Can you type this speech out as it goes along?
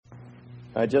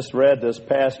I just read this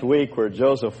past week where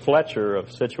Joseph Fletcher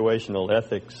of situational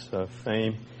ethics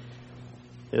fame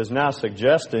is now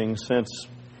suggesting, since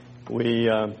we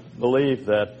believe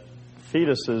that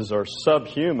fetuses are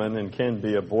subhuman and can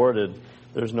be aborted,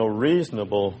 there's no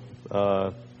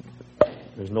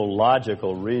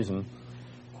logical reason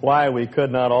why we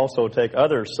could not also take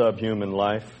other subhuman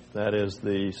life, that is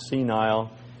the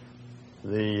senile,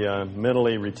 the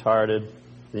mentally retarded,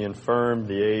 the infirm,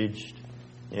 the aged,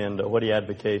 and what he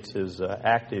advocates is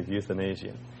active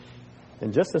euthanasia.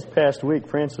 And just this past week,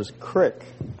 Francis Crick,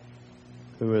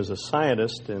 who is a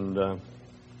scientist and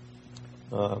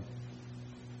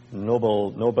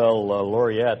Nobel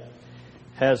laureate,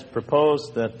 has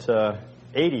proposed that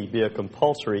 80 be a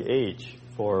compulsory age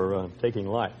for taking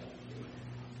life.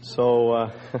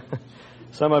 So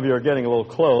some of you are getting a little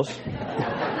close.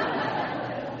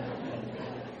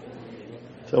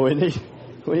 So we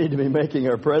need to be making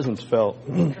our presence felt.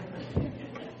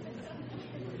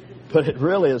 But it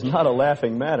really is not a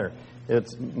laughing matter.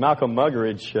 It's Malcolm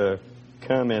Muggeridge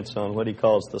comments on what he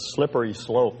calls the slippery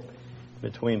slope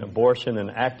between abortion and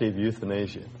active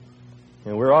euthanasia.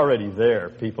 And we're already there.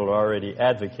 People are already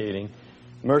advocating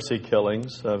mercy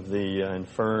killings of the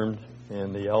infirmed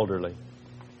and the elderly.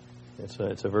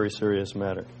 It's a very serious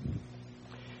matter.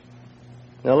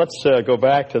 Now let's go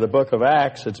back to the book of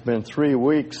Acts. It's been 3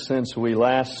 weeks since we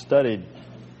last studied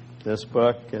this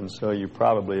book, and so you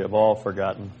probably have all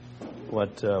forgotten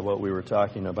what we were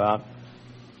talking about.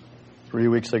 3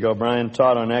 weeks ago, Brian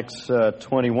taught on Acts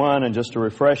 21, and just to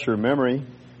refresh your memory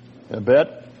a bit,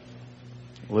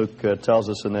 Luke tells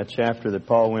us in that chapter that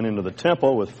Paul went into the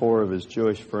temple with 4 of his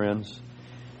Jewish friends.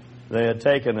 They had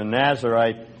taken a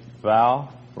Nazirite vow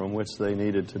from which they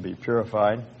needed to be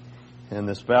purified. And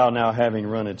this vow now having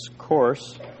run its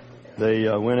course, they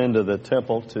went into the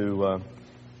temple to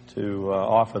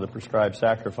offer the prescribed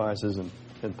sacrifices,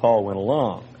 and Paul went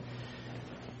along.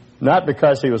 Not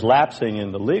because he was lapsing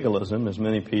into legalism, as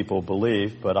many people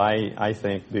believe, but I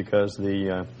think because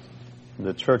the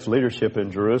church leadership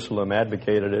in Jerusalem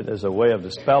advocated it as a way of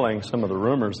dispelling some of the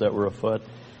rumors that were afoot,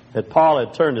 that Paul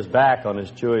had turned his back on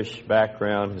his Jewish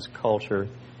background, his culture,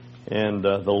 and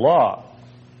the law.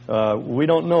 We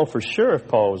don't know for sure if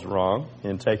Paul was wrong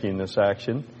in taking this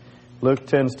action. Luke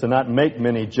tends to not make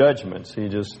many judgments. He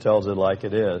just tells it like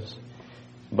it is.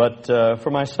 But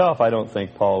for myself, I don't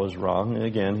think Paul was wrong. And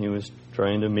again, he was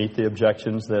trying to meet the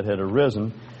objections that had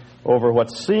arisen over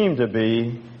what seemed to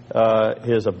be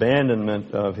his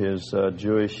abandonment of his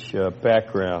Jewish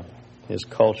background, his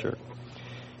culture.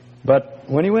 But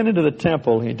when he went into the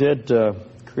temple, he did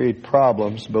create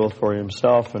problems both for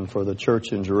himself and for the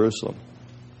church in Jerusalem.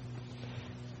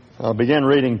 I'll begin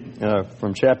reading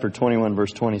from chapter 21,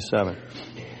 verse 27.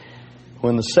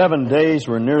 When the 7 days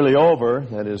were nearly over,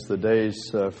 that is the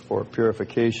days for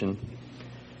purification,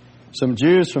 some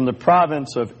Jews from the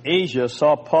province of Asia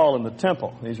saw Paul in the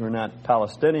temple. These were not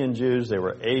Palestinian Jews, they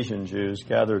were Asian Jews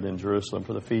gathered in Jerusalem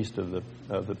for the feast of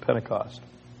the Pentecost.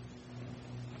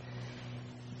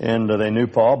 And they knew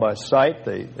Paul by sight.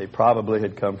 They probably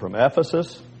had come from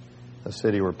Ephesus, a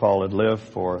city where Paul had lived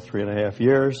for 3.5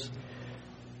 years.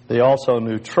 They also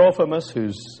knew Trophimus,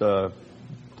 who's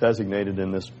designated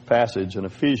in this passage an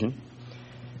Ephesian,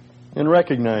 and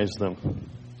recognized them.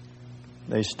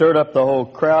 They stirred up the whole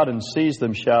crowd and seized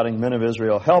them, shouting, "Men of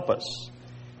Israel, help us.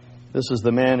 This is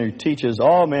the man who teaches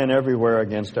all men everywhere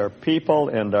against our people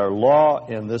and our law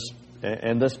in this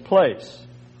place."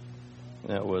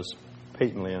 That was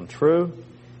patently untrue.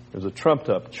 It was a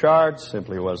trumped-up charge.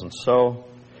 Simply wasn't so.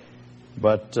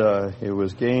 But it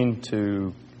was gained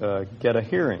to get a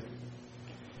hearing.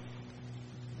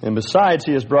 And besides,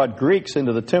 he has brought Greeks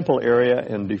into the temple area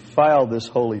and defiled this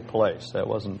holy place. That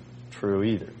wasn't true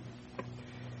either.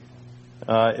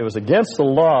 It was against the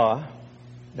law,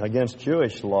 against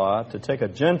Jewish law, to take a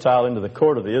Gentile into the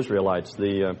court of the Israelites.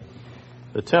 The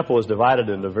temple was divided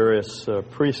into various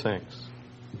precincts.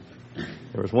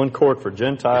 There was one court for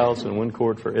Gentiles and one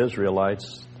court for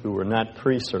Israelites who were not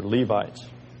priests or Levites.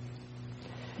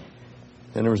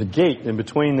 And there was a gate in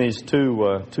between these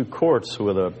two courts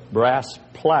with a brass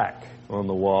plaque on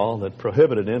the wall that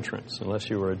prohibited entrance unless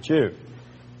you were a Jew.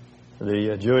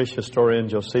 The Jewish historian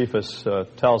Josephus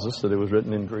tells us that it was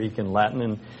written in Greek and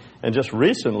Latin, and just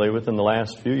recently, within the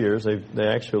last few years, they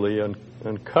actually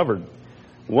uncovered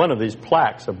one of these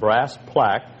plaques, a brass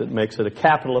plaque that makes it a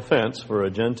capital offense for a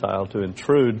Gentile to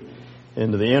intrude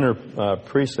into the inner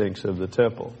precincts of the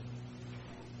temple.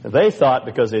 They thought,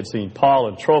 because they'd seen Paul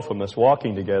and Trophimus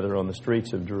walking together on the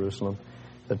streets of Jerusalem,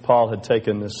 that Paul had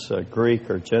taken this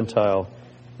Greek or Gentile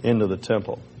into the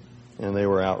temple, and they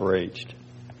were outraged.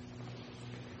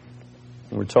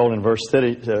 We're told in verse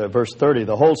 30,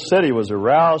 the whole city was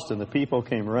aroused and the people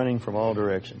came running from all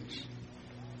directions.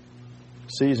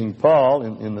 Seizing Paul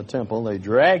in the temple, they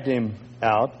dragged him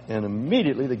out, and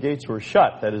immediately the gates were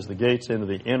shut, that is, the gates into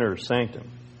the inner sanctum.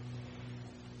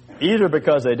 Either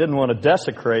because they didn't want to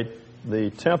desecrate the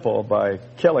temple by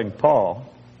killing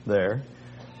Paul there,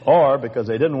 or because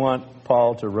they didn't want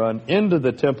Paul to run into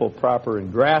the temple proper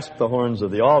and grasp the horns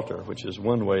of the altar, which is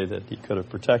one way that he could have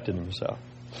protected himself.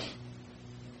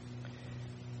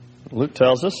 Luke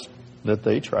tells us that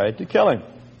they tried to kill him,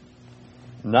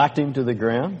 knocked him to the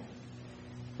ground,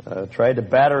 tried to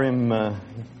batter him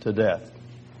to death.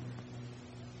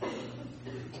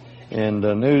 And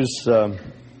news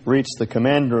reached the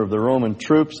commander of the Roman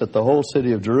troops that the whole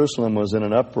city of Jerusalem was in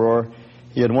an uproar.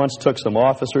 He at once took some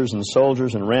officers and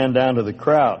soldiers and ran down to the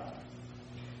crowd.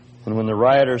 And when the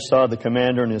rioters saw the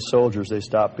commander and his soldiers, they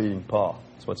stopped beating Paul.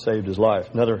 That's what saved his life.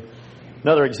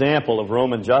 Another example of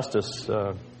Roman justice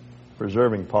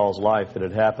preserving Paul's life. It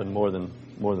had happened more than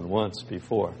once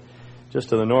before. Just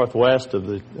to the northwest of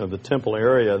the temple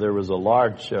area, there was a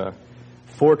large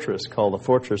fortress called the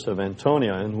Fortress of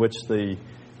Antonia, in which the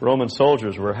Roman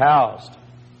soldiers were housed.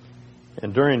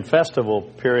 And during festival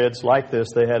periods like this,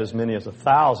 they had as many as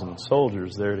 1,000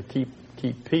 soldiers there to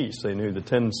keep peace. They knew the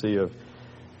tendency of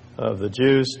the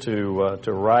Jews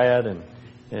to riot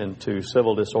and to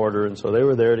civil disorder, and so they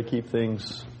were there to keep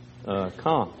things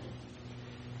calm.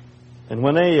 And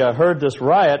when they heard this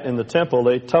riot in the temple,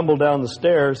 they tumbled down the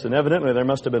stairs, and evidently there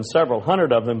must have been several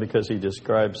hundred of them, because he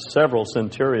describes several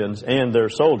centurions and their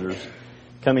soldiers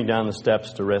coming down the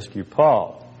steps to rescue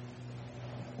Paul.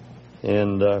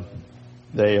 And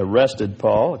they arrested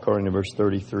Paul, according to verse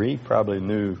 33, probably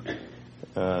knew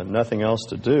nothing else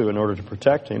to do in order to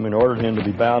protect him, and ordered him to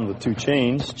be bound with 2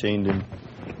 chains, chained him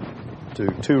to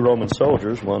 2 Roman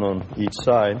soldiers, one on each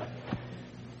side.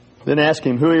 Then asked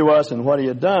him who he was and what he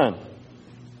had done.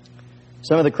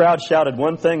 Some of the crowd shouted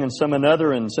one thing and some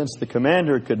another, and since the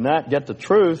commander could not get at the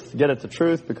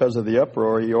truth because of the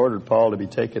uproar, he ordered Paul to be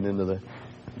taken into the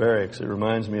barracks. It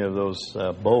reminds me of those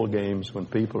bowl games when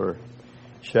people are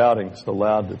shouting so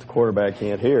loud that the quarterback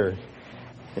can't hear.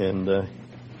 And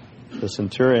the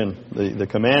centurion, the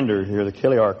commander here, the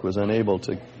Chiliarch, was unable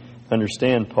to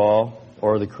understand Paul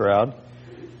or the crowd.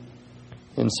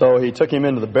 And so he took him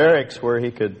into the barracks where he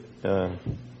could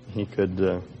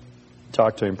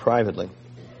talk to him privately.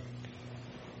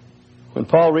 When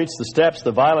Paul reached the steps,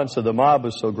 the violence of the mob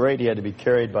was so great he had to be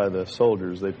carried by the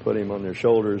soldiers. They put him on their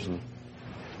shoulders and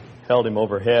held him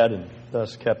overhead and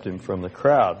thus kept him from the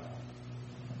crowd.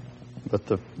 But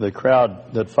the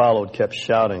crowd that followed kept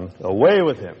shouting, "Away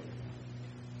with him!"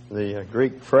 The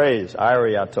Greek phrase,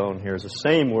 "ariaton," here is the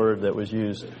same word that was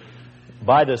used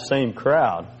by the same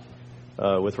crowd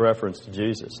with reference to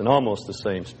Jesus, in almost the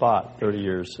same spot 30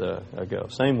 years ago.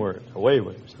 Same word, "away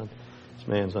with him." This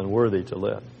man's unworthy to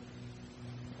live.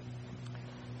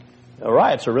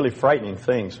 Riots are really frightening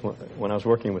things. When I was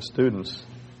working with students,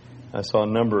 I saw a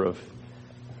number of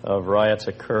riots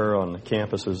occur on the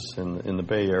campuses in the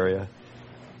Bay Area.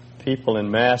 People en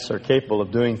masse are capable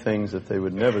of doing things that they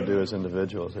would never do as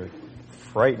individuals. They're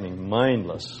frightening,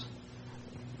 mindless,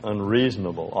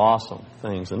 unreasonable, awesome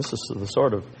things. And this is the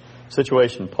sort of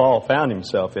situation Paul found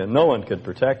himself in. No one could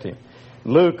protect him.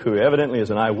 Luke, who evidently is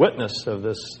an eyewitness of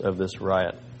this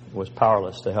riot, was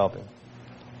powerless to help him.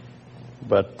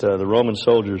 But the Roman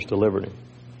soldiers delivered him.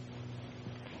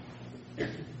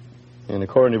 And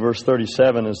according to verse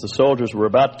 37, as the soldiers were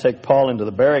about to take Paul into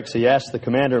the barracks, he asked the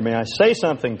commander, "May I say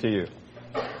something to you?"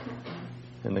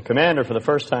 And the commander, for the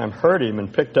first time, heard him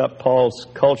and picked up Paul's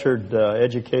cultured,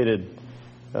 educated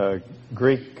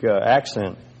Greek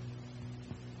accent.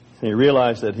 And he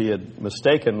realized that he had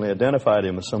mistakenly identified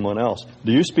him as someone else.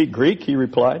 "Do you speak Greek?" he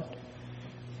replied.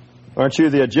 "Aren't you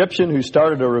the Egyptian who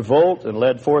started a revolt and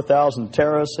led 4,000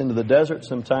 terrorists into the desert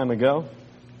some time ago?"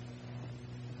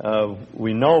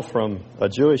 We know from a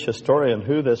Jewish historian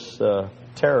who this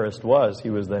terrorist was.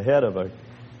 He was the head of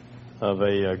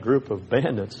a group of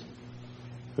bandits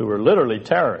who were literally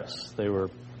terrorists. They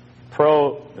were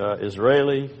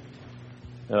pro-Israeli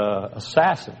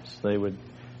assassins. They would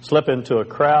slip into a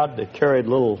crowd. They carried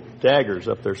little daggers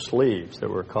up their sleeves that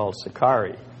were called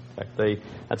Sicarii. In fact,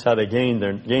 that's how they gained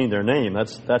their name.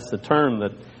 That's the term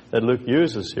that Luke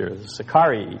uses here, the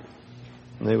Sicarii.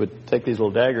 And they would take these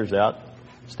little daggers out,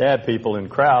 stab people in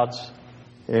crowds,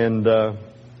 and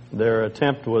their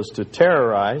attempt was to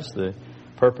terrorize. The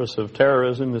purpose of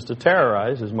terrorism is to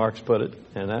terrorize, as Marx put it,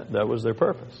 and that was their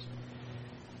purpose.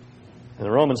 And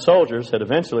the Roman soldiers had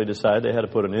eventually decided they had to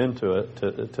put an end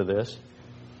to this.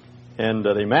 And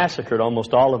they massacred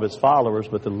almost all of his followers,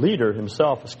 but the leader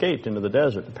himself escaped into the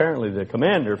desert. Apparently the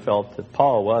commander felt that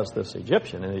Paul was this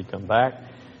Egyptian, and he'd come back,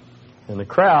 and the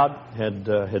crowd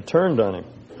had turned on him.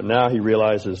 But now he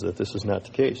realizes that this is not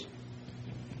the case.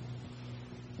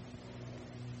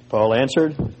 Paul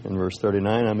answered in verse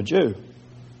 39, I'm a Jew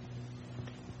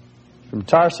from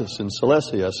Tarsus in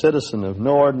Cilicia, a citizen of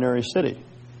no ordinary city.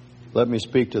 Let me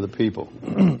speak to the people.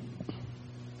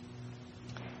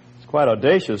 It's quite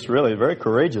audacious, really, a very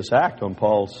courageous act on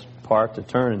Paul's part to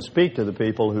turn and speak to the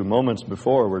people who moments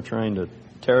before were trying to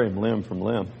tear him limb from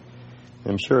limb.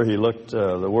 I'm sure he looked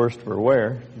the worst for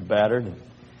wear, battered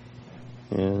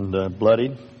and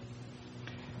bloodied.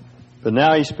 But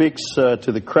now he speaks to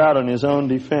the crowd in his own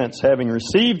defense. Having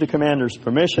received the commander's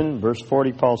permission, verse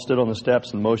 40, Paul stood on the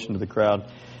steps and motioned to the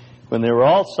crowd. When they were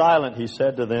all silent, he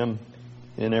said to them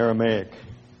in Aramaic,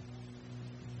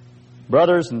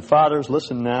 brothers and fathers,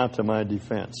 listen now to my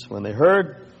defense. When they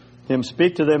heard him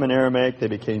speak to them in Aramaic, they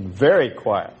became very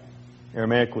quiet.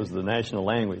 Aramaic was the national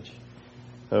language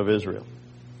of Israel.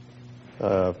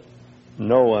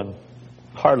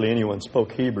 Hardly anyone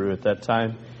spoke Hebrew at that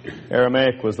time.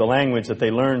 Aramaic was the language that they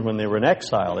learned when they were in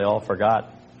exile. They all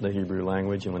forgot the Hebrew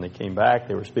language, and when they came back,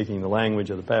 they were speaking the language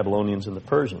of the Babylonians and the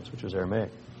Persians, which was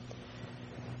Aramaic.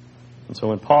 And so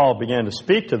when Paul began to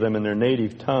speak to them in their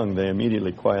native tongue, they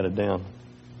immediately quieted down.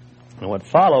 And what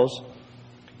follows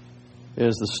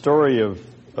is the story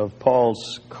of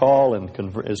Paul's call and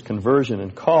his conversion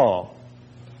and call.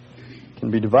 Can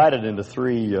be divided into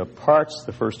three parts.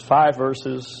 The first 5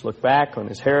 verses look back on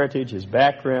his heritage, his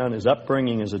background, his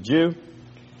upbringing as a Jew.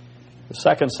 The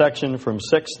second section from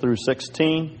 6 through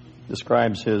 16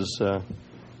 describes his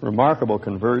remarkable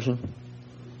conversion.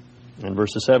 And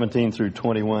verses 17 through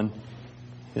 21,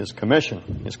 his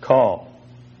commission, his call.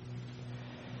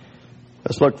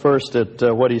 Let's look first at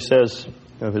what he says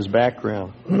of his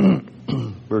background.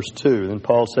 Verse 2, then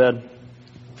Paul said,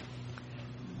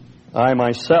 I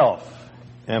myself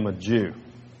am a Jew.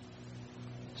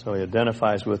 So he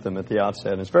identifies with them at the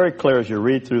outset. And it's very clear as you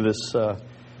read through this,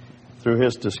 through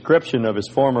his description of his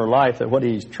former life, that what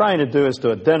he's trying to do is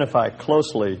to identify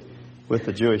closely with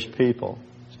the Jewish people.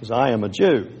 He says, I am a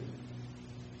Jew,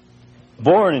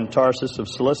 born in Tarsus of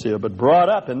Cilicia, but brought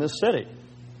up in this city.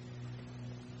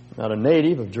 Not a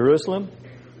native of Jerusalem,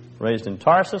 raised in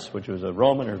Tarsus, which was a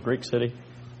Roman or Greek city,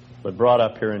 but brought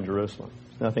up here in Jerusalem.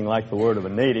 It's nothing like the word of a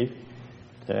native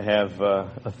to have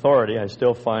authority. I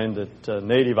still find that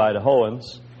native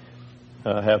Idahoans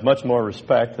have much more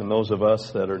respect than those of us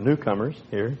that are newcomers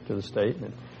here to the state.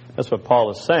 And that's what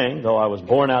Paul is saying. Though I was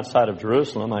born outside of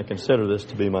Jerusalem, I consider this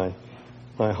to be my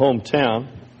hometown,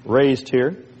 raised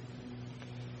here,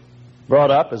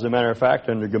 brought up, as a matter of fact,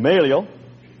 under Gamaliel,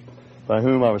 by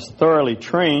whom I was thoroughly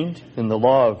trained in the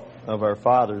law of our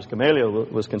fathers. Gamaliel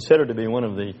was considered to be one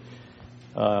of the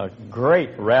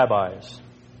great rabbis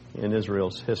in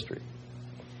Israel's history.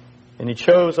 And he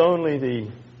chose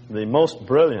only the most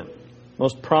brilliant,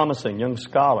 most promising young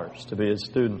scholars to be his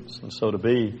students. And so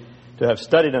to have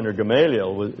studied under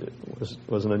Gamaliel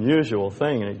was an unusual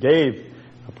thing, and it gave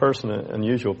a person an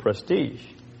unusual prestige.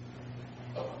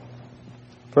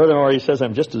 Furthermore, he says,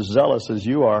 I'm just as zealous as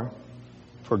you are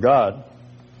for God.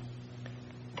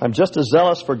 I'm just as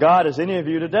zealous for God as any of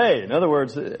you today. In other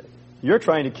words, you're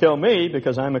trying to kill me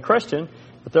because I'm a Christian,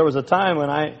 but there was a time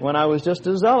when I was just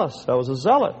as zealous. I was a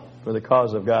zealot for the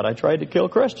cause of God. I tried to kill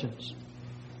Christians.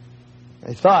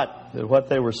 I thought that what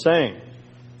they were saying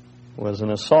was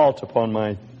an assault upon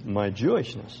my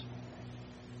Jewishness.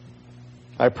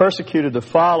 I persecuted the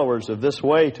followers of this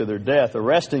way to their death,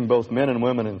 arresting both men and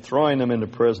women and throwing them into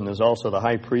prison, as also the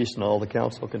high priest and all the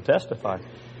council can testify.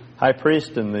 High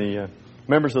priest and the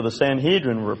members of the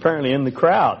Sanhedrin were apparently in the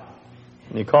crowd.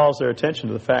 And he calls their attention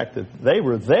to the fact that they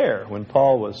were there when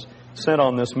Paul was sent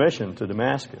on this mission to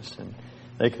Damascus. And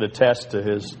they could attest to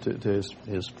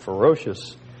his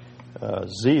ferocious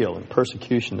zeal and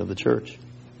persecution of the church.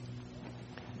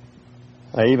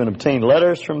 I even obtained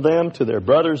letters from them to their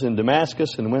brothers in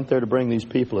Damascus and went there to bring these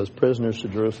people as prisoners to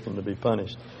Jerusalem to be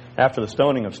punished. After the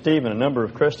stoning of Stephen, a number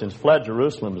of Christians fled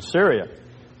Jerusalem to Syria.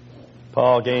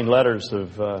 Paul gained letters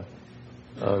of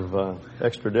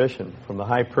extradition from the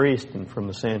high priest and from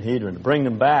the Sanhedrin to bring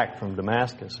them back from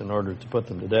Damascus in order to put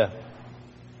them to death.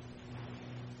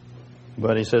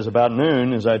 But he says, about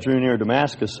noon, as I drew near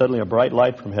Damascus, suddenly a bright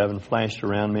light from heaven flashed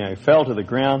around me. I fell to the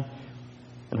ground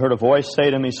and heard a voice say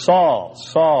to me, Saul,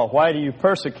 Saul, why do you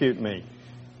persecute me?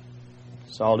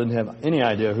 Saul didn't have any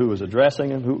idea who was addressing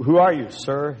him. Who are you,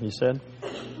 sir? He said.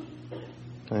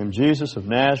 I am Jesus of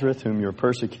Nazareth, whom you're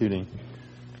persecuting.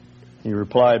 He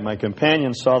replied, my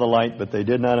companions saw the light, but they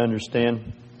did not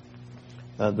understand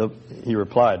He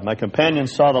replied, "My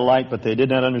companions saw the light, but they did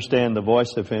not understand the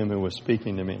voice of him who was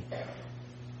speaking to me."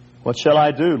 "What shall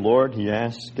I do, Lord?" he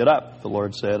asked. "Get up," the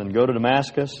Lord said, "and go to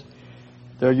Damascus.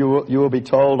 There you will be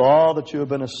told all that you have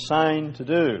been assigned to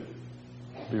do. It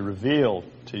will be revealed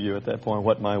to you at that point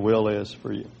what my will is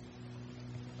for you."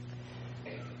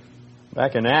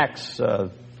 Back in Acts,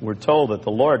 we're told that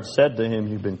the Lord said to him,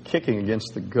 "You've been kicking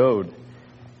against the goad."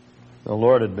 The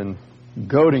Lord had been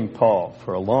goading Paul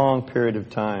for a long period of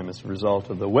time as a result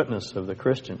of the witness of the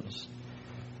Christians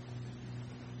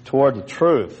toward the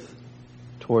truth,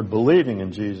 toward believing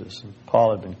in Jesus. And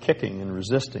Paul had been kicking and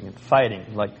resisting and fighting.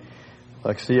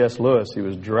 Like C.S. Lewis, he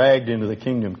was dragged into the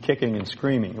kingdom kicking and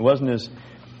screaming. It wasn't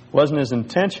his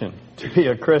intention to be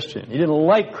a Christian. He didn't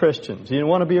like Christians. He didn't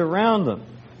want to be around them.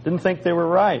 Didn't think they were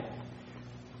right.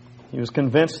 He was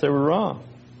convinced they were wrong.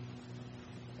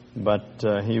 But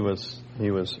he was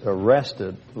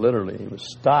arrested, literally. He was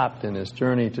stopped in his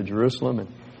journey to Jerusalem,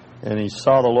 and he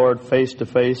saw the Lord face to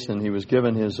face, and he was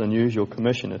given his unusual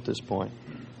commission at this point.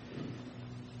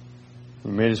 He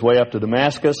made his way up to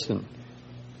Damascus, and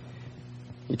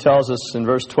he tells us in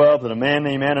verse 12 that a man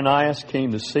named Ananias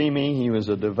came to see me. He was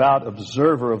a devout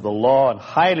observer of the law and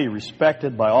highly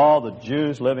respected by all the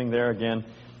Jews living there. Again,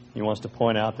 he wants to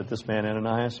point out that this man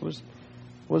Ananias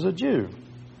was a Jew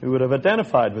who would have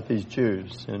identified with these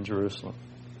Jews in Jerusalem.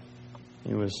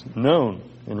 He was known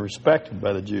and respected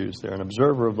by the Jews there, an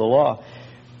observer of the law.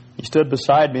 He stood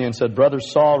beside me and said, "Brother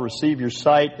Saul, receive your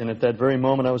sight." And at that very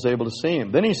moment I was able to see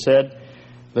him. Then he said,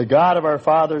 "The God of our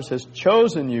fathers has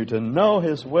chosen you to know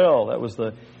His will." That was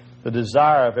the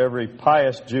desire of every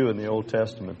pious Jew in the Old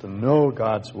Testament, to know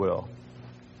God's will.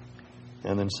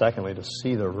 And then secondly, to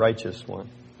see the righteous one.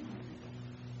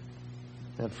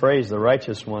 That phrase, the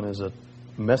righteous one, is a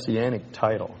messianic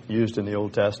title used in the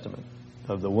Old Testament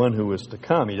of the one who was to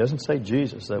come. He doesn't say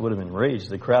Jesus. That would have enraged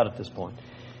the crowd at this point.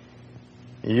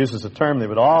 He uses a term they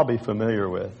would all be familiar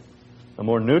with, a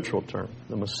more neutral term,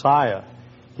 the Messiah.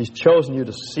 He's chosen you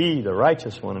to see the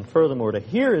righteous one, and furthermore to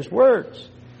hear His words.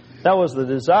 That was the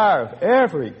desire of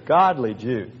every godly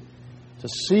Jew, to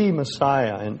see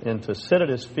Messiah and to sit at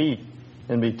His feet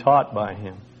and be taught by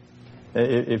Him.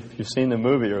 If you've seen the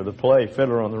movie or the play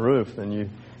Fiddler on the Roof, then you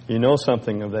know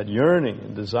something of that yearning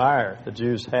and desire the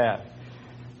Jews had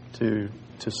to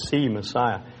see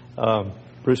Messiah.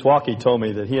 Bruce Walkie told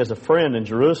me that he has a friend in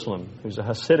Jerusalem who's a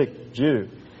Hasidic Jew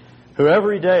who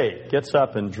every day gets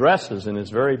up and dresses in his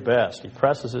very best. He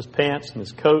presses his pants and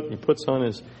his coat, and he puts on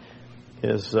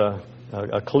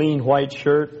a clean white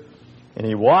shirt, and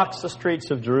he walks the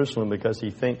streets of Jerusalem because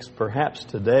he thinks, perhaps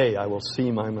today I will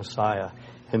see my Messiah,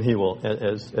 and he will,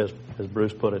 as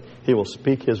Bruce put it, he will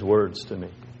speak his words to me.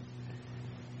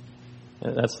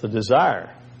 And that's the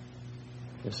desire.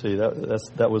 You see,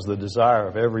 that was the desire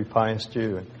of every pious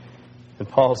Jew. And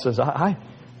Paul says,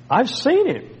 I've seen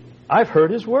Him. I've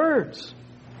heard His words.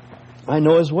 I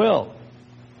know His will.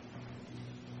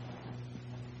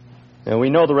 And we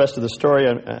know the rest of the story.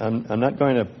 I'm not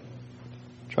going to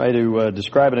try to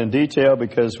describe it in detail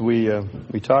because we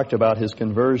talked about his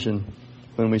conversion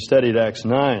when we studied Acts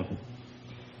 9.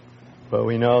 But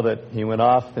we know that he went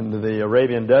off into the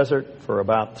Arabian desert for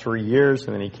about 3 years,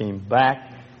 and then he came back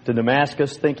to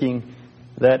Damascus thinking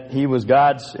that he was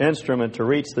God's instrument to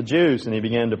reach the Jews, and he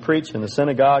began to preach in the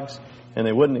synagogues, and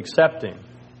they wouldn't accept him.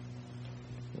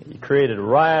 He created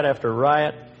riot after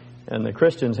riot, and the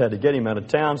Christians had to get him out of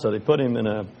town, so they put him in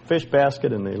a fish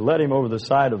basket and they let him over the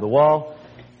side of the wall,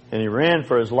 and he ran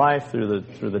for his life through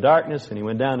the darkness, and he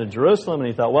went down to Jerusalem, and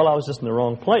he thought, well, I was just in the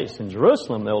wrong place. In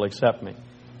Jerusalem they'll accept me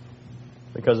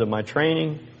because of my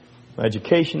training, my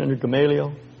education under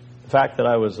Gamaliel, the fact that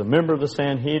I was a member of the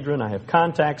Sanhedrin, I have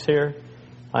contacts here,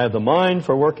 I have the mind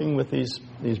for working with these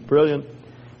brilliant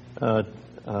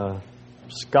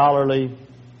scholarly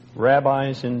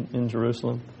rabbis in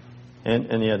Jerusalem.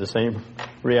 And he had the same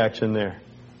reaction there.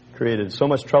 Created so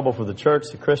much trouble for the church,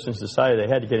 the Christians decided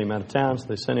they had to get him out of town, so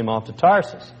they sent him off to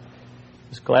Tarsus.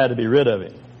 He's glad to be rid of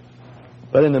him.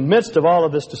 But in the midst of all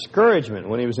of this discouragement,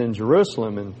 when he was in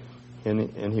Jerusalem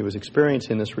and he was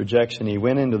experiencing this rejection, he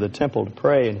went into the temple to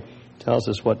pray, and tells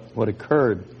us what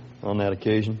occurred on that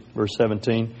occasion. Verse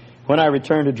 17, when I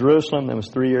returned to Jerusalem, that was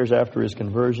 3 years after his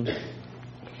conversion,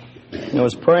 and I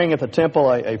was praying at the temple,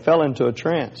 I fell into a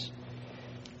trance.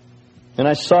 And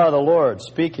I saw the Lord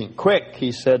speaking. Quick,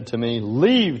 He said to me,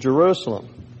 leave Jerusalem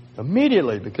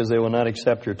immediately, because they will not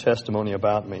accept your testimony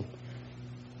about me.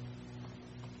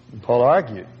 And Paul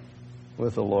argued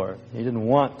with the Lord. He didn't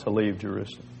want to leave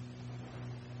Jerusalem.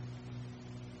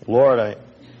 Lord,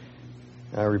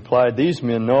 I replied, these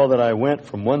men know that I went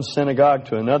from one synagogue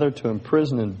to another to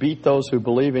imprison and beat those who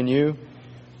believe in you.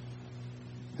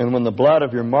 And when the blood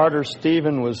of your martyr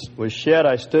Stephen was shed,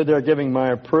 I stood there giving my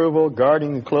approval,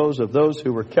 guarding the clothes of those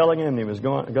who were killing him. He was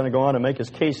going to go on and make his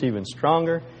case even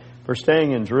stronger for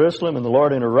staying in Jerusalem. And the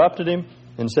Lord interrupted him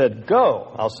and said,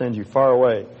 "Go, I'll send you far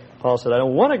away." Paul said, "I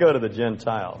don't want to go to the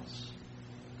Gentiles.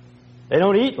 They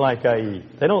don't eat like I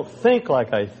eat. They don't think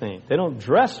like I think. They don't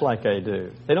dress like I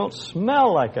do. They don't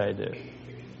smell like I do.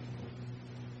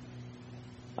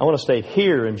 I want to stay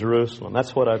here in Jerusalem.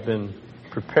 That's what I've been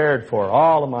prepared for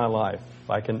all of my life.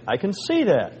 I can see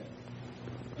that.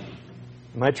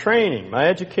 My training, my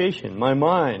education, my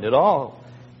mind, it all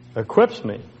equips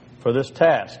me for this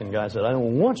task." And God said, "I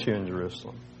don't want you in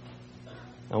Jerusalem.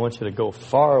 I want you to go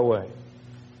far away."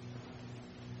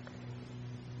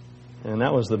 And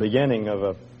that was the beginning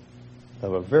of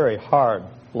a very hard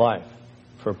life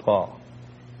for Paul.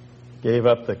 Gave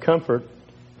up the comfort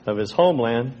of his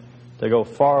homeland to go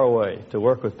far away, to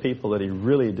work with people that he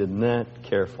really did not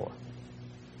care for.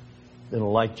 Didn't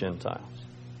like Gentiles.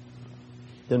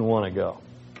 Didn't want to go.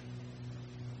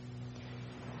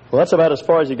 Well, that's about as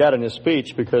far as he got in his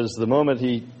speech, because the moment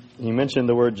he mentioned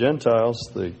the word Gentiles,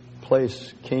 the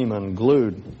place came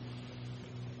unglued.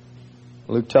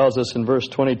 Luke tells us in verse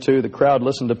 22, the crowd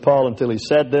listened to Paul until he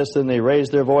said this. Then they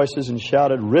raised their voices and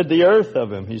shouted, "Rid the earth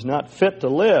of him. He's not fit to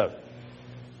live."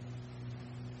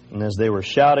 And as they were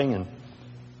shouting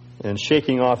and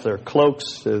shaking off their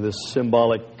cloaks, this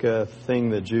symbolic thing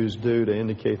that Jews do to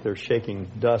indicate they're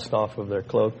shaking dust off of their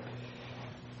cloak,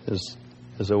 is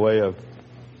a way of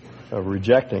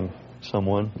rejecting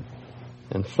someone.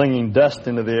 And flinging dust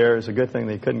into the air is a good thing.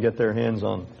 They couldn't get their hands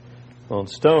on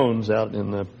stones out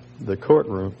in the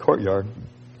courtyard.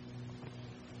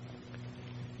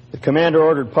 The commander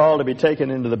ordered Paul to be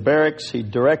taken into the barracks. He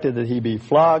directed that he be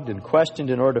flogged and questioned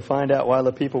in order to find out why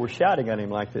the people were shouting at him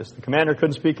like this. The commander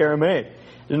couldn't speak Aramaic.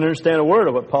 Didn't understand a word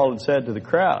of what Paul had said to the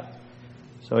crowd.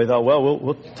 So he thought, well,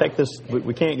 we'll take this.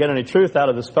 We can't get any truth out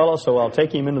of this fellow, so I'll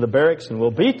take him into the barracks and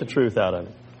we'll beat the truth out of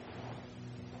him.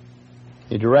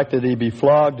 He directed that he be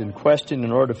flogged and questioned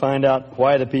in order to find out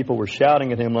why the people were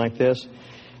shouting at him like this.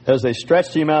 As they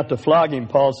stretched him out to flog him,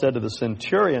 Paul said to the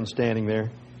centurion standing there,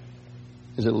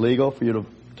 "Is it legal for you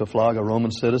to flog a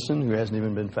Roman citizen who hasn't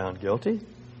even been found guilty?"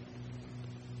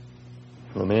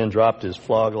 The man dropped his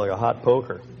flog like a hot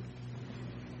poker.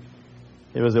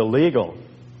 It was illegal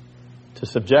to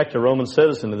subject a Roman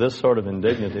citizen to this sort of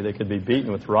indignity. They could be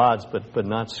beaten with rods, but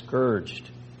not scourged.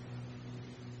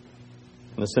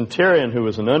 And the centurion, who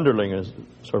was an underling, as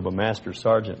sort of a master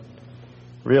sergeant,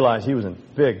 realized he was in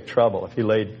big trouble if he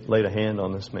laid a hand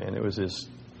on this man. It was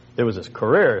his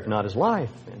career, if not his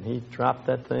life. And he dropped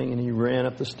that thing and he ran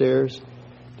up the stairs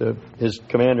to his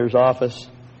commander's office.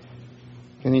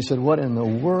 And he said, "What in the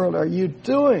world are you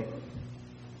doing?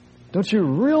 Don't you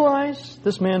realize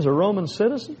this man's a Roman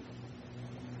citizen?"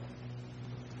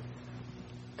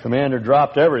 Commander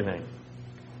dropped everything,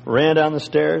 ran down the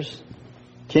stairs,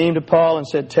 came to Paul and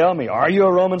said, "Tell me, are you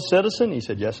a Roman citizen?" He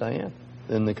said, "Yes, I am."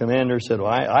 Then the commander said, "Well,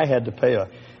 I had to pay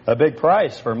a big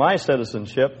price for my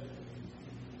citizenship."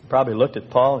 Probably looked at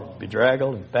Paul,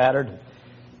 bedraggled and battered,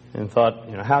 and thought,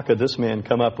 how could this man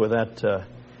come up with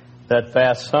that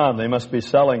vast sum? They must be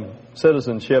selling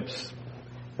citizenships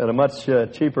at a much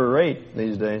cheaper rate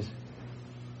these days.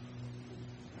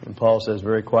 And Paul says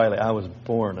very quietly, "I was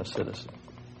born a citizen."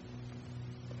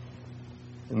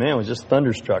 The man was just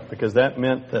thunderstruck, because that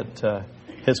meant that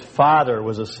his father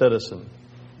was a citizen.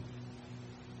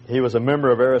 He was a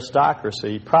member of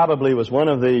aristocracy. He probably was one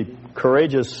of the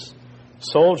courageous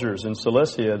soldiers in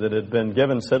Cilicia that had been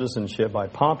given citizenship by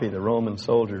Pompey, the Roman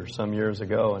soldier, some years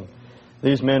ago. And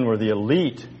these men were the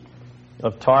elite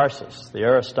of Tarsus, the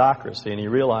aristocracy. And he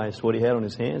realized what he had on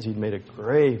his hands. He'd made a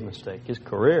grave mistake. His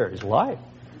career, his life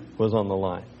was on the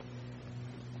line.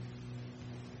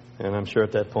 And I'm sure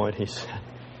at that point he said,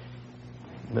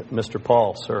 "Mr.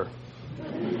 Paul, sir,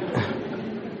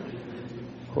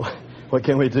 what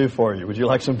can we do for you? Would you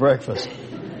like some breakfast?"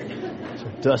 So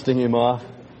dusting him off,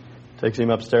 takes him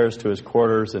upstairs to his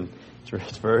quarters, and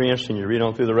it's very interesting. You read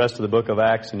on through the rest of the book of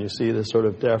Acts, and you see this sort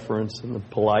of deference and the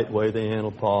polite way they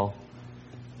handle Paul.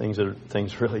 Things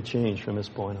really change from this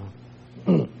point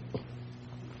on.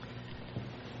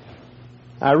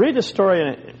 I read the story,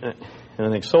 and I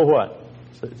think, so what?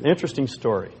 It's an interesting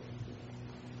story.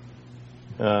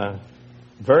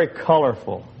 Very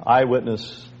colorful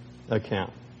eyewitness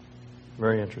account.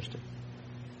 Very interesting.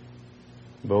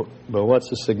 But what's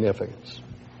the significance?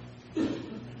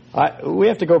 We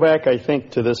have to go back, I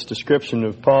think, to this description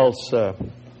of Paul's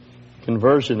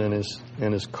conversion and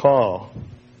his call.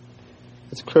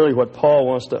 It's clearly what Paul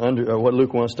wants to what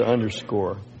Luke wants to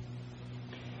underscore.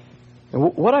 And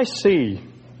what I see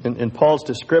in Paul's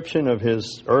description of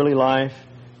his early life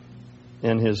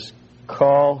and his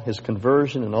call, his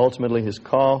conversion, and ultimately his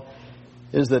call,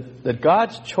 is that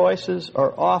God's choices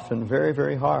are often very,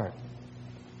 very hard.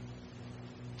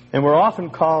 And we're often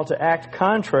called to act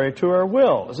contrary to our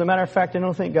will. As a matter of fact, I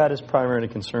don't think God is primarily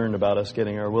concerned about us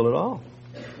getting our will at all.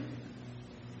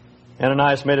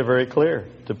 Ananias made it very clear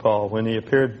to Paul when he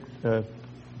appeared,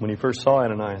 when he first saw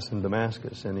Ananias in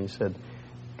Damascus, and he said,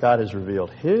 God has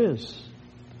revealed His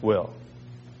will.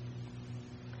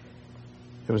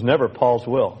 It was never Paul's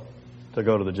will to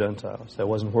go to the Gentiles. That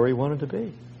wasn't where he wanted to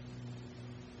be.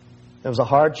 That was a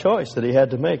hard choice that he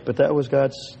had to make, but that was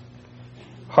God's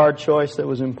hard choice that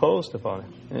was imposed upon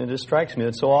him. And it just strikes me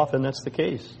that so often that's the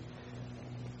case.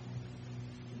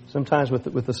 Sometimes with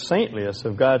the saintliest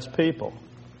of God's people,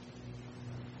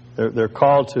 they're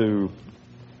called to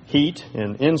heat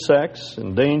and insects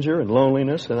and danger and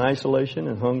loneliness and isolation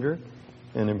and hunger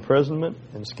and imprisonment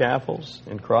and scaffolds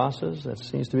and crosses. That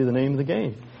seems to be the name of the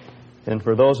game. And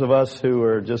for those of us who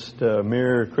are just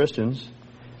mere Christians,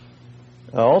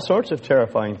 all sorts of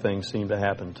terrifying things seem to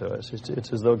happen to us.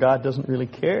 It's as though God doesn't really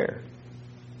care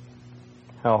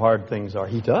how hard things are.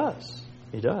 He does.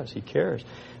 He does. He cares.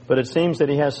 But it seems that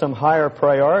He has some higher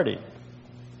priority.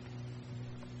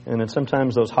 And that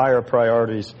sometimes those higher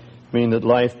priorities mean that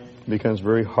life becomes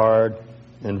very hard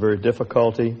and very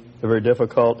difficult,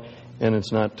 and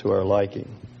it's not to our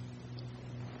liking.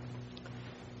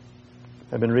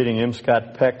 I've been reading M.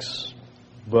 Scott Peck's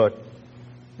book,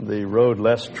 The Road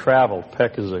Less Traveled.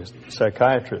 Peck is a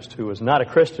psychiatrist who was not a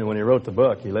Christian when he wrote the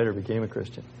book. He later became a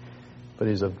Christian. But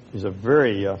he's a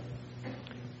very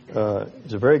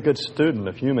good student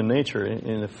of human nature.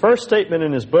 And the first statement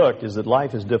in his book is that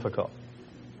life is difficult.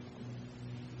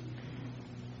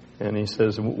 And he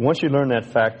says, once you learn that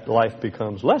fact, life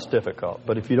becomes less difficult.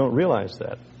 But if you don't realize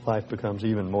that, life becomes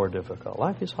even more difficult.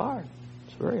 Life is hard.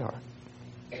 It's very hard.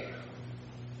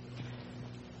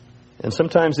 And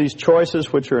sometimes these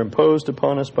choices which are imposed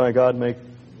upon us by God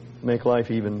make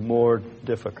life even more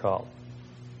difficult.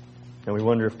 And we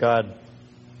wonder if God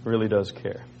really does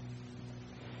care.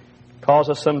 Calls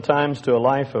us sometimes to a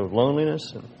life of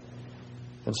loneliness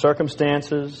and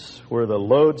circumstances where the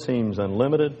load seems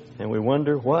unlimited, and we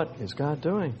wonder, what is God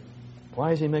doing?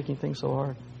 Why is He making things so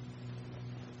hard?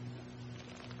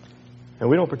 And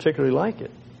we don't particularly like it.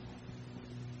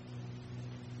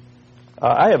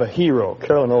 I have a hero.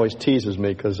 Carolyn always teases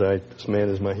me because this man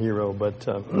is my hero, but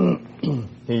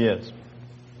he is.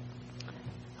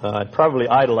 I'd probably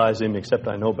idolize him, except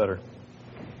I know better.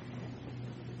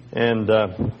 And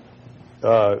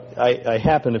I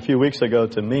happened a few weeks ago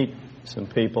to meet some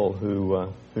people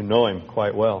who know him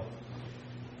quite well.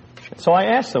 So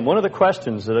I asked them, one of the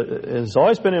questions that has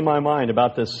always been in my mind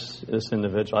about this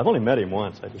individual. I've only met him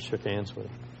once. I just shook hands with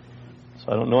him.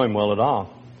 So I don't know him well at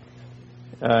all.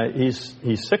 He's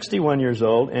 61 years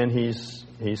old, and he's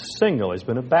single. He's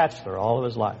been a bachelor all of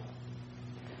his life.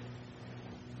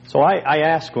 So I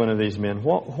asked one of these men,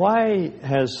 why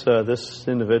has this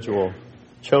individual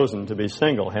chosen to be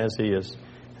single? Has he, as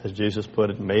Jesus put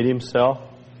it, made himself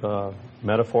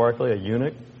metaphorically a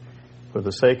eunuch for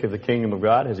the sake of the kingdom of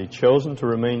God? Has he chosen to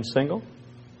remain single?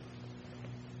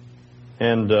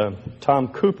 And Tom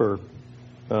Cooper,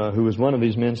 who was one of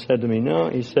these men, said to me, no,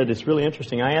 he said, it's really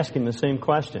interesting. I asked him the same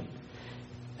question.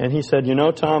 And he said, you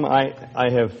know, Tom,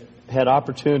 I have had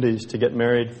opportunities to get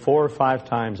married 4 or 5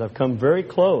 times. I've come very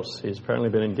close. He's apparently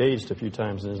been engaged a few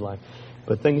times in his life.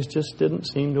 But things just didn't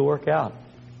seem to work out.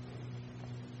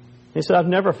 He said, I've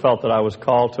never felt that I was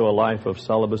called to a life of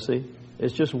celibacy.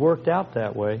 It's just worked out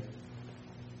that way.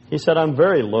 He said, I'm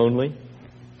very lonely.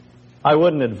 I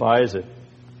wouldn't advise it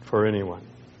for anyone.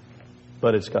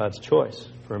 But it's God's choice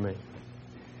for me.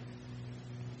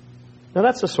 Now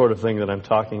that's the sort of thing that I'm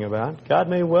talking about. God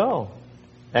may well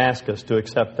ask us to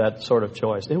accept that sort of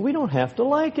choice. And we don't have to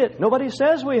like it. Nobody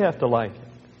says we have to like it.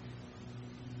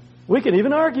 We can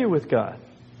even argue with God.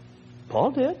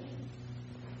 Paul did.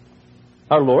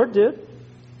 Our Lord did.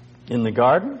 In the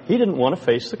garden, He didn't want to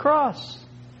face the cross.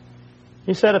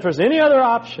 He said, if there's any other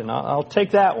option, I'll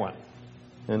take that one.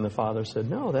 And the Father said,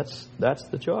 no, that's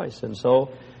the choice. And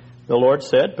so the Lord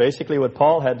said basically what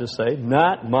Paul had to say,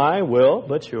 not my will,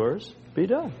 but yours be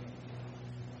done.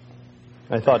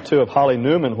 I thought, too, of Holly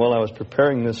Newman while I was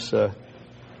preparing this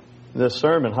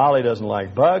sermon. Holly doesn't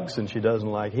like bugs, and she doesn't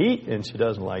like heat, and she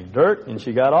doesn't like dirt, and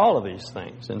she got all of these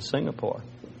things in Singapore.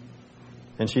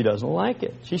 And she doesn't like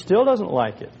it. She still doesn't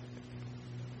like it.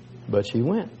 But she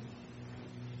went.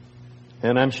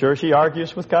 And I'm sure she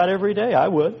argues with God every day. I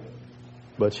would.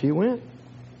 But she went.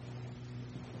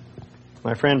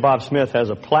 My friend Bob Smith has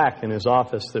a plaque in his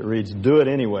office that reads, do it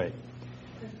anyway.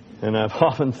 And I've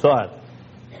often thought,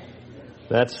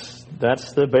 that's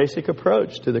the basic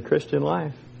approach to the Christian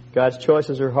life. God's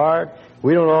choices are hard.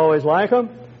 We don't always like them,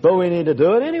 but we need to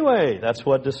do it anyway. That's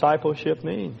what discipleship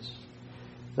means.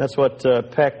 That's what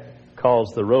Peck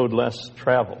calls the road less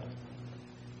traveled.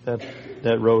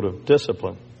 That road of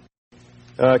discipline.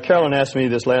 Carolyn asked me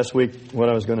this last week what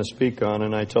I was going to speak on,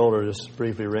 and I told her, just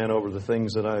briefly ran over the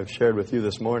things that I've shared with you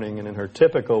this morning, and in her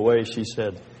typical way she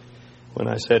said, when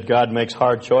I said God makes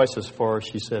hard choices for her,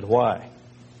 she said, why?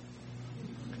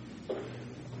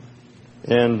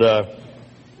 And I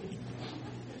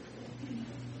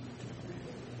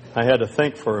had to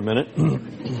think for a minute.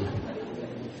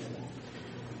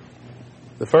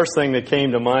 The first thing that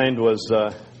came to mind was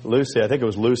Lucy. I think it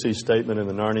was Lucy's statement in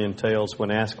the Narnian Tales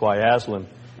when asked why Aslan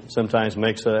sometimes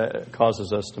causes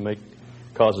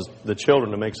the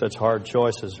children to make such hard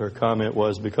choices. Her comment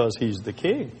was, because he's the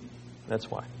king. That's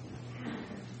why.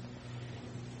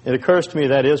 It occurs to me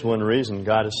that is one reason.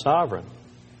 God is sovereign.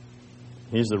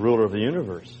 He's the ruler of the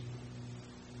universe.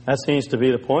 That seems to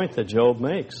be the point that Job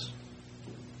makes.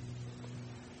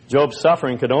 Job's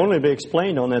suffering could only be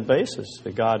explained on that basis,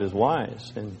 that God is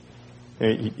wise. And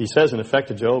he says, in effect,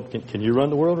 to Job, can you run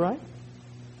the world right?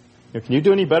 Can you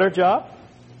do any better job?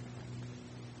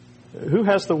 Who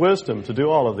has the wisdom to do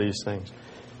all of these things?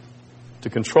 To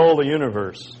control the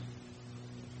universe,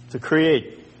 to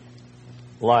create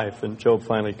life. And Job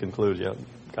finally concludes,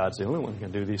 God's the only one who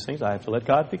can do these things. I have to let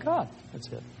God be God. That's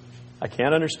it. I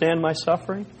can't understand my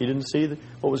suffering. He didn't see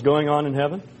what was going on in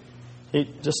heaven. He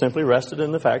just simply rested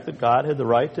in the fact that God had the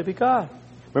right to be God.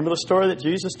 Remember the story that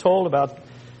Jesus told about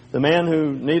the man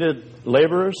who needed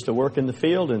laborers to work in the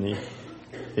field, and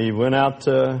he went out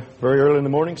very early in the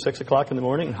morning, 6 o'clock in the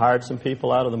morning, and hired some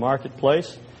people out of the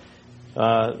marketplace.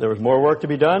 There was more work to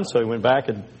be done, so he went back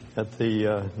at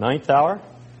the ninth hour,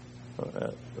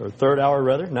 or third hour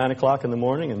rather, 9 o'clock in the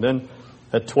morning, and then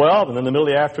at 12, and then the middle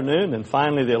of the afternoon, and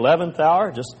finally the 11th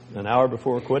hour, just an hour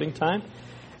before quitting time.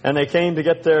 And they came to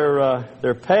get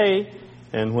their pay,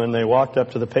 and when they walked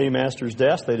up to the paymaster's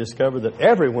desk, they discovered that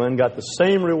everyone got the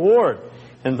same reward.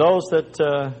 And those that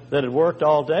had worked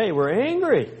all day were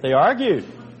angry. They argued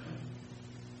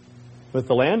with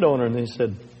the landowner, and they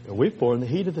said, we've borne the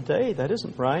heat of the day. That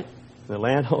isn't right. And the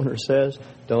landowner says,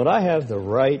 don't I have the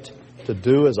right to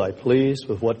do as I please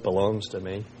with what belongs to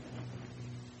me?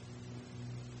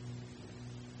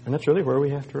 And that's really where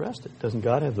we have to rest it. Doesn't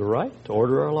God have the right to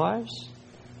order our lives?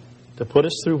 To put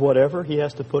us through whatever He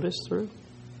has to put us through?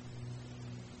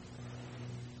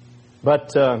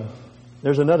 But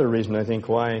there's another reason, I think,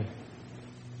 why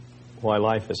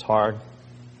life is hard.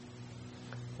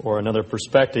 Or another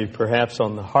perspective, perhaps,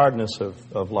 on the hardness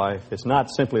of life. It's not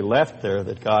simply left there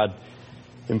that God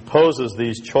imposes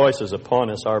these choices upon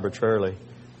us arbitrarily.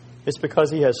 It's because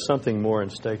He has something more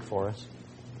in stake for us,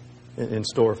 in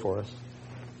store for us.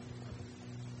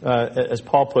 As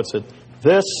Paul puts it,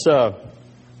 this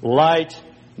light,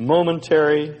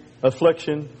 momentary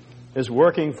affliction is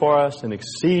working for us an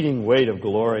exceeding weight of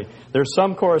glory. There's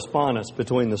some correspondence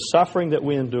between the suffering that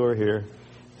we endure here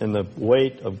and the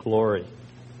weight of glory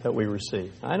that we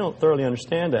receive. I don't thoroughly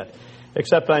understand that,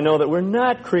 except I know that we're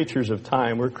not creatures of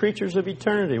time. We're creatures of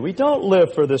eternity. We don't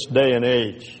live for this day and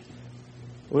age.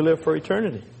 We live for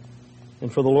eternity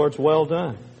and for the Lord's well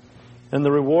done and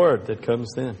the reward that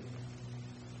comes then.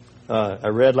 I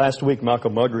read last week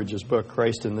Malcolm Muggeridge's book,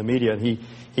 Christ in the Media, and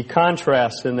he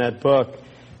contrasts in that book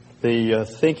the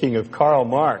thinking of Karl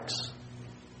Marx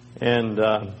and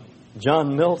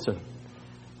John Milton.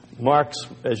 Marx,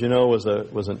 as you know, was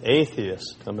an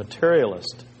atheist, a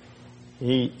materialist.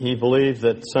 He believed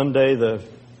that someday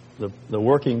the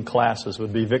working classes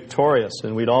would be victorious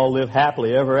and we'd all live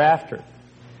happily ever after.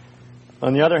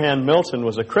 On the other hand, Milton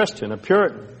was a Christian, a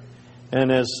Puritan, and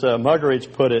as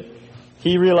Muggeridge put it,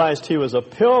 he realized he was a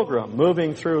pilgrim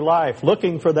moving through life,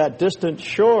 looking for that distant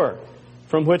shore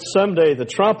from which someday the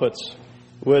trumpets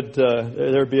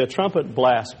there'd be a trumpet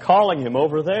blast calling him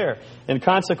over there. And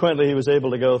consequently, he was able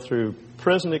to go through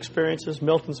prison experiences.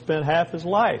 Milton spent half his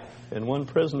life in one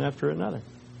prison after another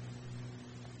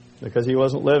because he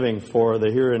wasn't living for the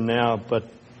here and now, but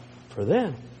for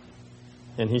then.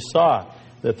 And he saw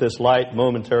that this light,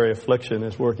 momentary affliction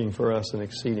is working for us an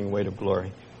exceeding weight of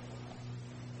glory.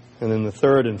 And then the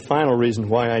third and final reason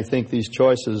why I think these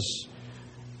choices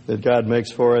that God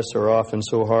makes for us are often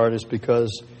so hard is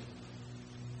because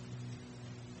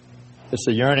it's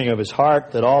the yearning of His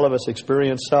heart that all of us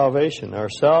experience salvation,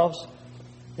 ourselves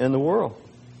and the world.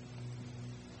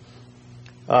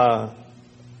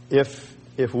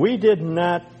 If we did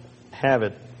not have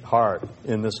it hard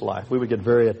in this life, we would get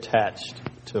very attached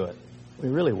to it. We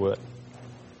really would.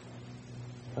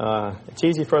 It's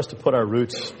easy for us to put our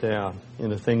roots down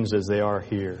into things as they are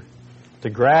here, to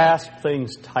grasp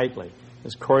things tightly.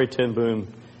 As Corrie ten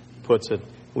Boom puts it,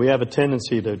 we have a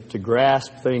tendency to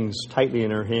grasp things tightly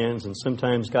in our hands, and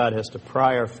sometimes God has to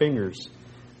pry our fingers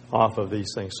off of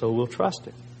these things, so we'll trust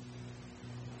Him.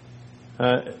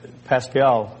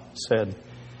 Pascal said,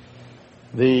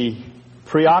 the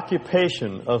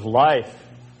preoccupation of life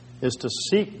is to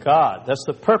seek God. That's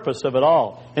the purpose of it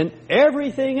all. And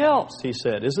everything else, he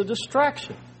said, is a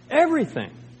distraction.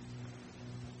 Everything.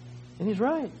 And he's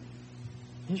right.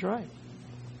 He's right.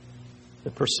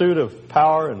 The pursuit of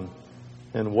power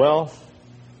and wealth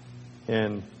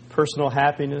and personal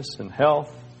happiness and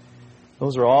health,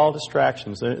 those are all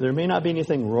distractions. There may not be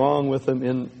anything wrong with them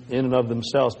in and of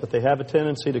themselves, but they have a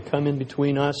tendency to come in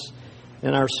between us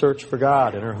and our search for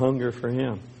God and our hunger for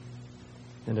Him.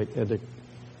 And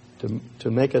to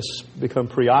make us become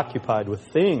preoccupied with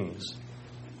things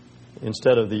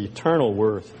instead of the eternal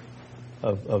worth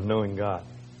of knowing God.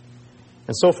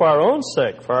 And so for our own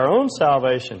sake, for our own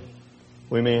salvation,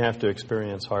 we may have to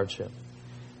experience hardship.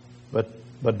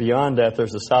 But beyond that,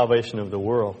 there's the salvation of the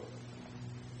world.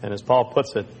 And as Paul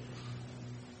puts it,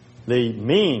 the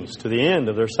means to the end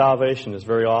of their salvation is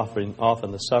very often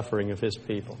the suffering of his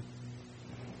people.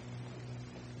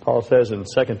 Paul says in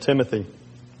 2 Timothy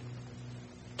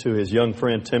to his young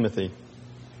friend Timothy,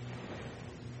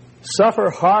 suffer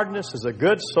hardness as a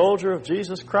good soldier of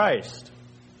Jesus Christ.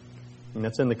 And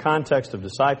that's in the context of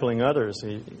discipling others.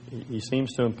 He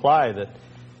seems to imply that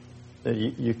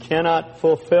you cannot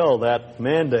fulfill that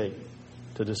mandate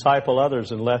to disciple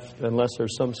others unless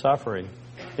there's some suffering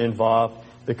involved.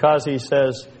 Because he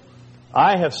says,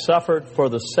 I have suffered for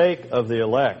the sake of the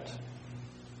elect.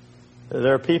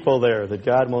 There are people there that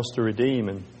God wants to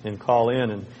redeem and call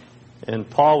in. And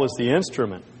Paul was the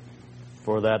instrument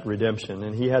for that redemption.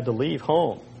 And he had to leave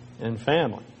home and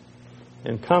family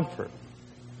and comfort.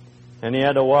 And he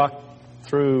had to walk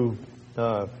through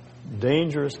a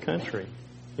dangerous country.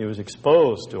 He was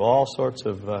exposed to all sorts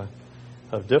of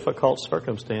difficult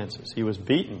circumstances. He was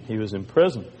beaten. He was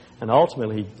imprisoned. And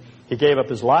ultimately, he gave up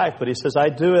his life. But he says, I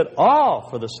do it all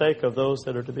for the sake of those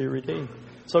that are to be redeemed.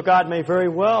 So God may very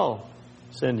well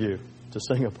send you to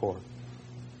Singapore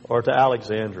or to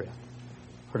Alexandria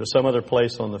or to some other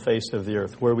place on the face of the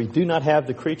earth where we do not have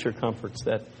the creature comforts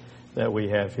that we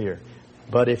have here.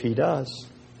 But if He does,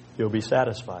 you'll be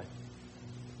satisfied.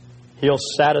 He'll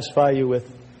satisfy you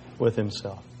with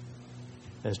Himself.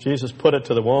 As Jesus put it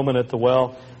to the woman at the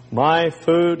well, my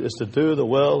food is to do the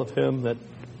will of Him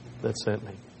that sent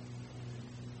me.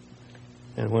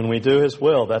 And when we do His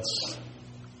will,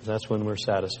 that's when we're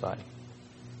satisfied.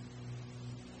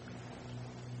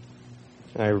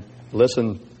 I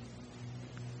listened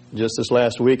just this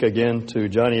last week again to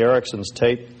Johnny Erickson's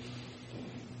tape.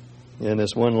 And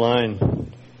this one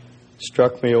line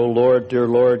struck me, O Lord, dear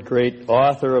Lord, great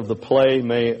author of the play,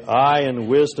 may I in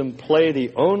wisdom play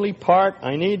the only part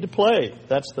I need to play.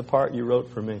 That's the part you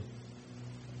wrote for me.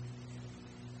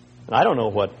 And I don't know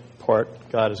what part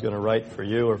God is going to write for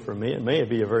you or for me. It may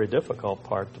be a very difficult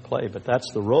part to play, but that's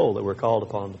the role that we're called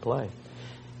upon to play.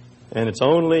 And it's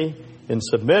only in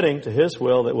submitting to His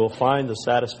will that we'll find the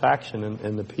satisfaction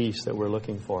and the peace that we're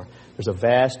looking for. There's a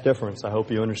vast difference, I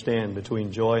hope you understand,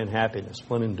 between joy and happiness.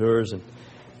 One endures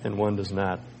and one does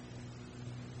not.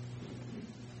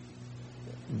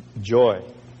 Joy,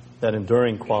 that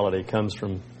enduring quality, comes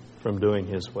from doing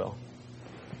His will.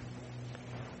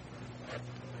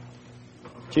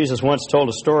 Jesus once told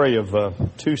a story of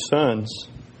two sons.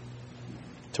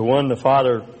 To one, the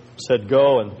father said,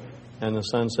 go, and the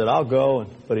son said, I'll go,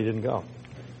 but he didn't go.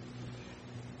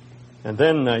 And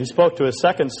then he spoke to his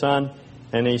second son,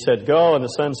 and he said, go, and the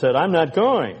son said, I'm not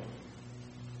going,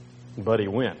 but he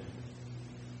went.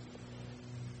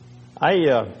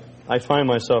 I find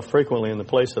myself frequently in the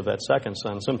place of that second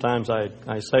son. Sometimes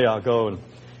I say I'll go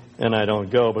and I don't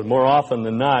go, but more often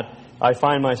than not, I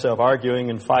find myself arguing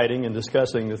and fighting and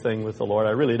discussing the thing with the Lord.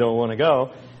 I really don't want to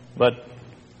go, but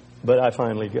I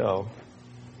finally go.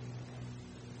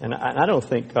 And I don't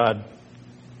think God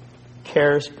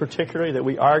cares particularly that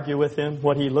we argue with Him.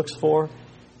 What He looks for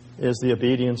is the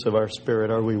obedience of our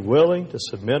spirit. Are we willing to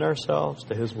submit ourselves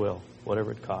to His will,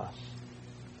 whatever it costs?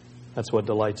 That's what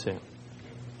delights Him.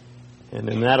 And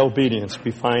in that obedience,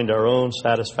 we find our own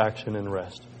satisfaction and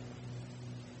rest.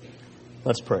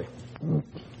 Let's pray.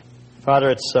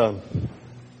 Father,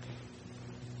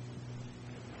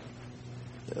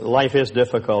 life is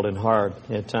difficult and hard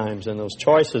at times, and those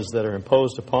choices that are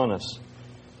imposed upon us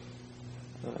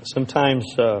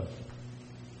sometimes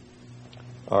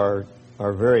are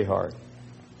very hard.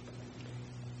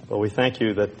 But we thank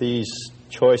You that these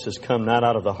choices come not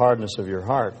out of the hardness of your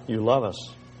heart. You love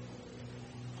us.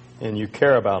 And you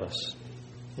care about us.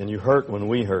 And you hurt when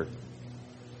we hurt.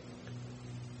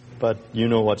 But you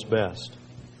know what's best.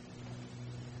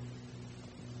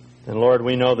 And Lord,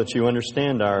 we know that you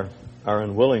understand our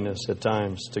unwillingness at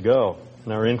times to go,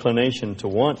 and our inclination to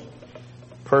want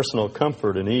personal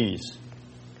comfort and ease,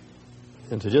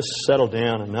 and to just settle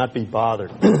down and not be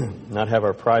bothered, not have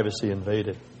our privacy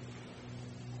invaded,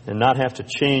 and not have to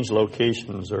change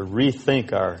locations or rethink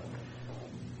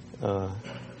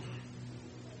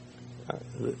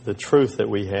the truth that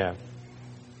we have,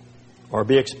 or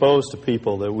be exposed to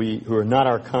people who are not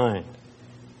our kind.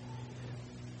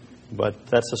 But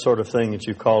that's the sort of thing that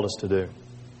you called us to do.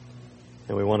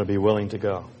 And we want to be willing to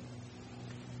go.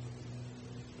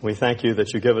 We thank you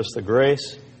that you give us the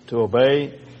grace to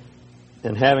obey.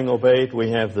 And having obeyed,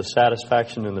 we have the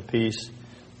satisfaction and the peace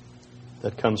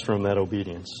that comes from that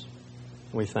obedience.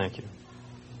 We thank you.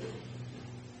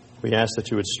 We ask that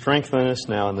you would strengthen us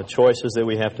now in the choices that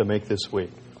we have to make this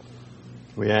week.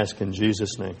 We ask in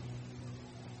Jesus' name.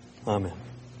 Amen.